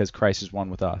 Why? Because Christ is one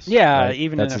with us. Yeah, right?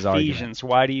 even That's in Ephesians,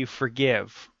 why do you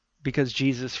forgive? Because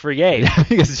Jesus forgave. Yeah,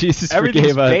 because Jesus Everything's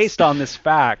forgave us. Based on this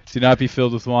fact. Do not be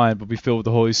filled with wine, but be filled with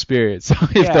the Holy Spirit. So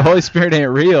if the Holy Spirit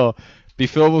ain't real, be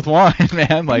filled with wine,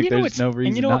 man. Like there's no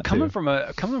reason and not coming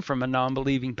to. Coming from a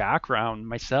non-believing background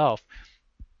myself,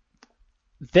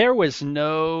 there was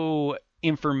no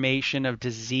information of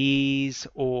disease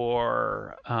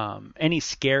or any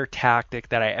scare tactic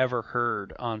that I ever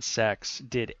heard on sex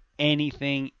did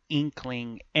anything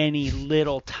inkling any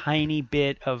little tiny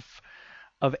bit of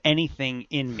anything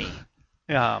in me.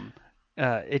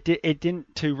 It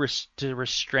didn't to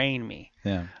restrain me.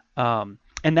 Yeah.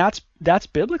 And that's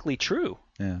biblically true.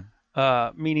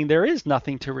 Yeah. Meaning there is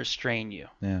nothing to restrain you.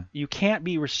 Yeah. You can't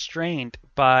be restrained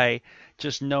by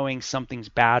just knowing something's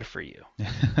bad for you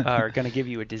or going to give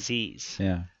you a disease.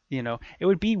 Yeah. You know, it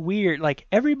would be weird. Like,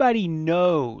 everybody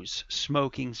knows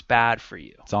smoking's bad for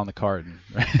you. It's on the carton.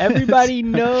 Right? Everybody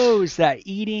knows that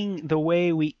eating the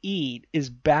way we eat is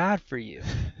bad for you,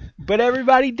 but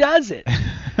everybody does it.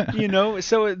 You know,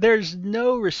 so there's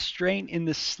no restraint in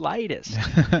the slightest.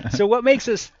 So what makes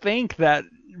us think that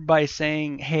by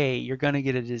saying, hey, you're going to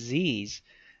get a disease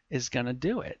is going to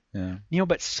do it? Yeah. You know,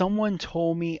 but someone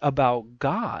told me about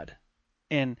God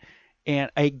and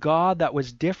a God that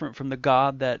was different from the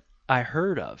God that I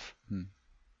heard of.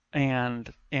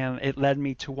 And it led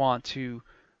me to want to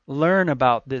learn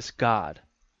about this God.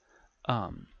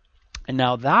 And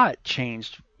now that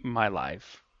changed my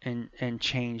life and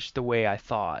changed the way I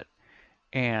thought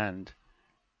and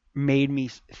made me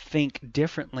think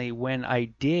differently when I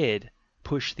did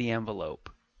push the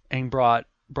envelope and brought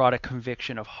a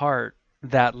conviction of heart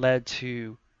that led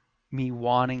to me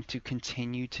wanting to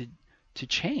continue to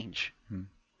change.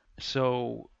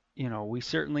 So, you know, we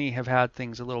certainly have had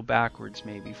things a little backwards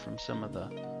maybe from some of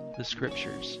the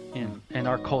scriptures in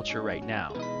our culture right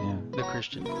now, the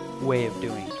Christian way of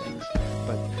doing things.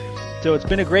 But so it's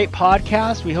been a great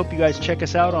podcast. We hope you guys check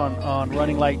us out on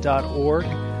runninglight.org.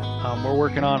 We're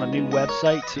working on a new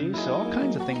website too, so all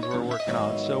kinds of things we're working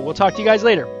on. So we'll talk to you guys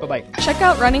later. Bye-bye. Check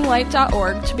out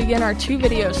runninglight.org to begin our 2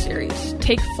 video series,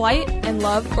 Take Flight and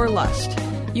Love or Lust.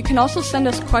 You can also send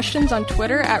us questions on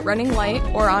Twitter at Running Light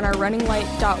or on our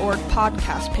runninglight.org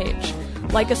podcast page.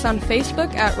 Like us on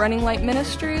Facebook at Running Light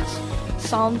Ministries.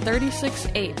 Psalm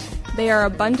 36:8. They are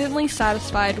abundantly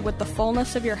satisfied with the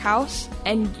fullness of your house,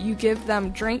 and you give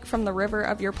them drink from the river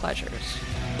of your pleasures.